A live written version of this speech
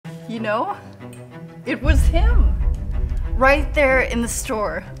You know? It was him. Right there in the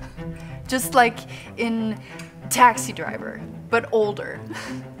store. Just like in Taxi Driver, but older.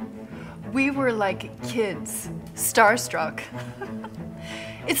 We were like kids, starstruck.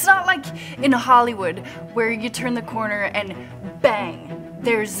 It's not like in Hollywood where you turn the corner and bang,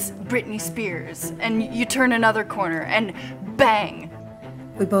 there's Britney Spears, and you turn another corner and bang.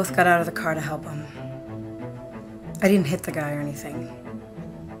 We both got out of the car to help him. I didn't hit the guy or anything.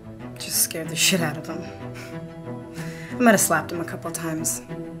 Just scared the shit out of him. I might have slapped him a couple times.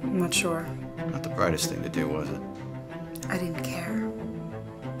 I'm not sure. Not the brightest thing to do, was it? I didn't care.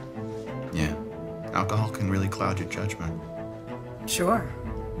 Yeah. Alcohol can really cloud your judgment. Sure.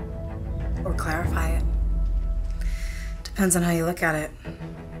 Or clarify it. Depends on how you look at it.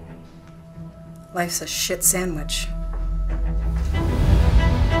 Life's a shit sandwich.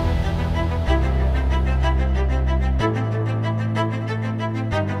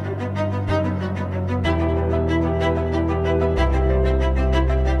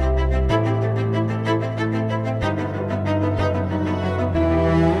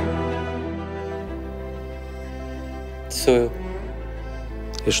 Sou eu.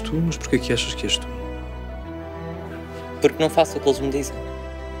 És tu? Mas porquê que achas que és tu? Porque não faço o que eles me dizem.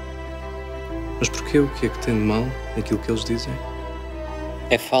 Mas porquê? O que é que tem de mal naquilo que eles dizem?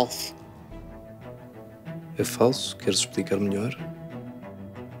 É falso. É falso? Queres explicar melhor?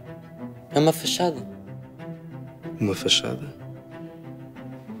 É uma fachada. Uma fachada?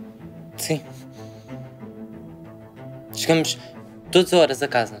 Sim. Chegamos todas as horas a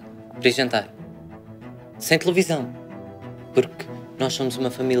casa para ir jantar. Sem televisão. Porque nós somos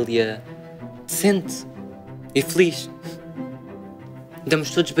uma família decente e feliz.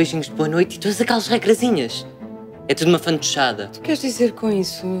 Damos todos beijinhos de boa noite e todas aquelas regrazinhas. É tudo uma fantochada. O que queres dizer com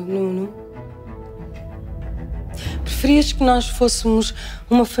isso, Nuno? Preferias que nós fôssemos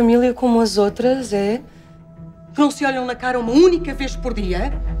uma família como as outras, é? Que não se olham na cara uma única vez por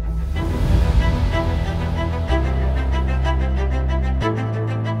dia?